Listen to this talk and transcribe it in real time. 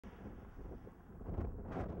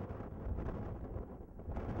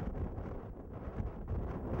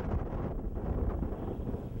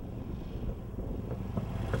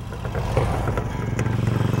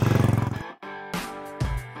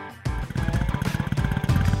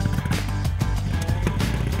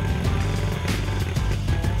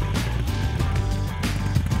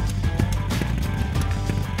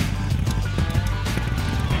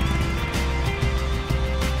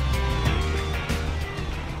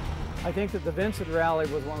I think that the Vincent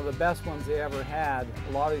Rally was one of the best ones they ever had.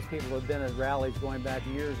 A lot of these people have been at rallies going back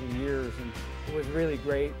years and years, and it was really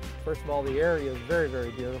great. First of all, the area is very, very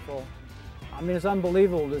beautiful. I mean, it's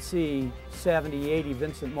unbelievable to see 70, 80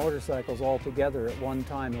 Vincent motorcycles all together at one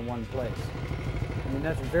time in one place. I mean,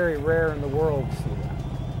 that's very rare in the world to see that.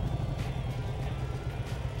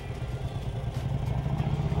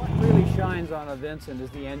 What really shines on a Vincent is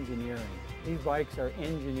the engineering. These bikes are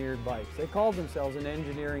engineered bikes. They called themselves an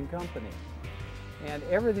engineering company. And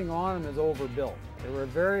everything on them is overbuilt. They were a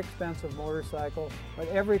very expensive motorcycle, but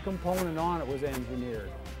every component on it was engineered.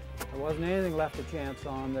 There wasn't anything left to chance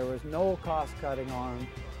on. There was no cost cutting on them.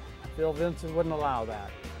 Phil Vincent wouldn't allow that.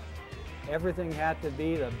 Everything had to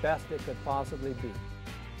be the best it could possibly be.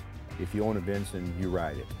 If you own a Vincent, you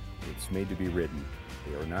ride it. It's made to be ridden.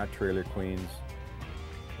 They are not trailer queens,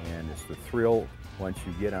 and it's the thrill once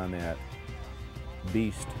you get on that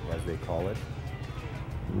beast, as they call it.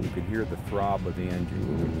 You can hear the throb of the engine,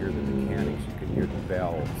 you can hear the mechanics, you can hear the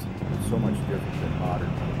valves. It's so much different than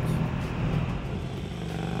modern bikes.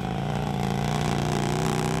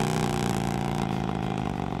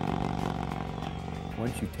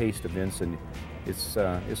 Once you taste a Vincent,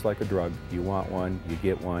 it's like a drug. You want one, you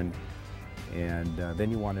get one, and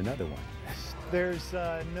then you want another one. There's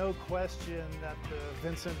no question that the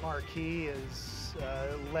Vincent Marquis is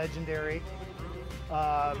legendary.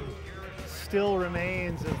 Still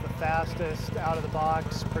remains as the fastest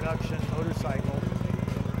out-of-the-box production motorcycle.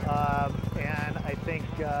 And I think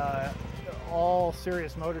all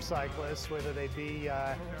serious motorcyclists, whether they be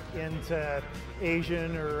into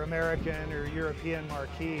Asian or American or European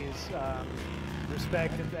Marquis,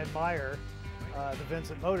 respect and admire the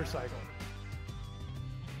Vincent motorcycle.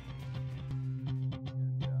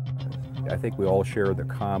 I think we all share the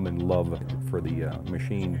common love for the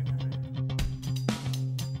machine.